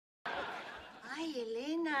Hi,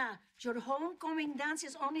 Elena. Your homecoming dance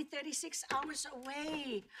is only 36 hours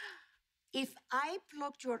away. If I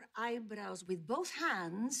plucked your eyebrows with both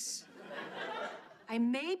hands, I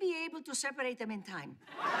may be able to separate them in time.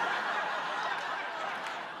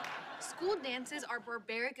 School dances are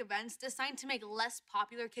barbaric events designed to make less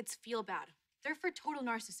popular kids feel bad. They're for total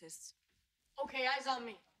narcissists. Okay, eyes on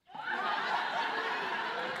me.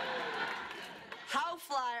 How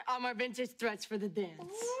fly are my vintage threats for the dance?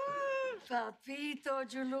 Ooh,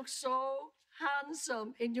 Papito, you look so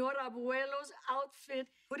handsome in your abuelo's outfit.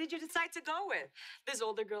 Who did you decide to go with? This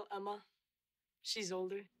older girl, Emma. She's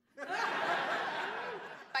older.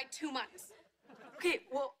 By 2 months. Okay,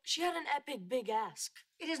 well, she had an epic big ask.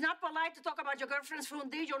 It is not polite to talk about your girlfriend's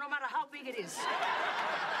fundillo, no matter how big it is.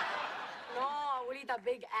 No, abuelita,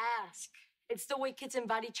 big ask. It's the way kids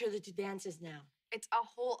invite each other to dances now. It's a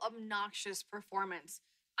whole obnoxious performance.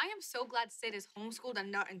 I am so glad Sid is homeschooled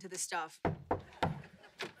and not into this stuff.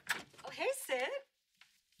 Oh, hey, Sid.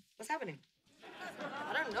 What's happening?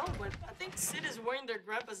 I don't know, but I think Sid is wearing their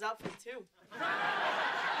grandpa's outfit, too.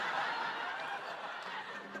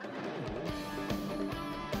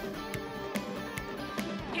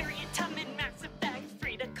 Harriet Tubman, Mass Effect,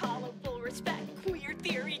 Frida Kahlo, full respect, queer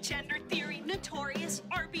theory, gender theory, notorious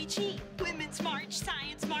RBG, women's march,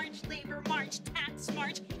 science march, labor march, tax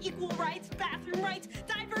march, equal rights, bathroom rights,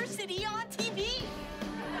 diversity on TV.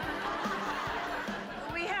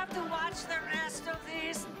 We have to watch the rest of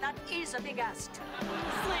this. That is a big ask.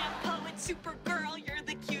 Slam poet, Supergirl, you're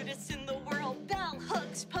the cutest in the world. Bell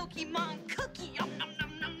hooks, Pokemon, cookie, yum, nom,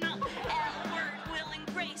 nom, nom, nom. L-word, Will and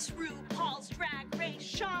Grace, RuPaul's Drag Race,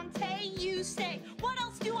 Shantae, you say. What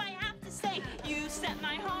else do I have to say? You set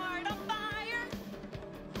my heart on fire.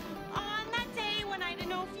 On that day when I didn't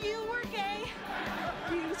know if you were gay.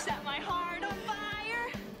 You set my heart on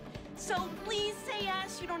fire. So please say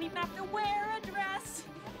yes, you don't even have to wear a dress.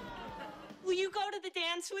 Will you go to the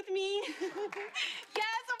dance with me?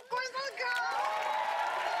 Yes, of course I'll go!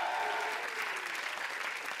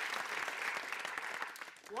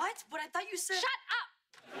 What? But I thought you said... Shut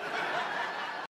up!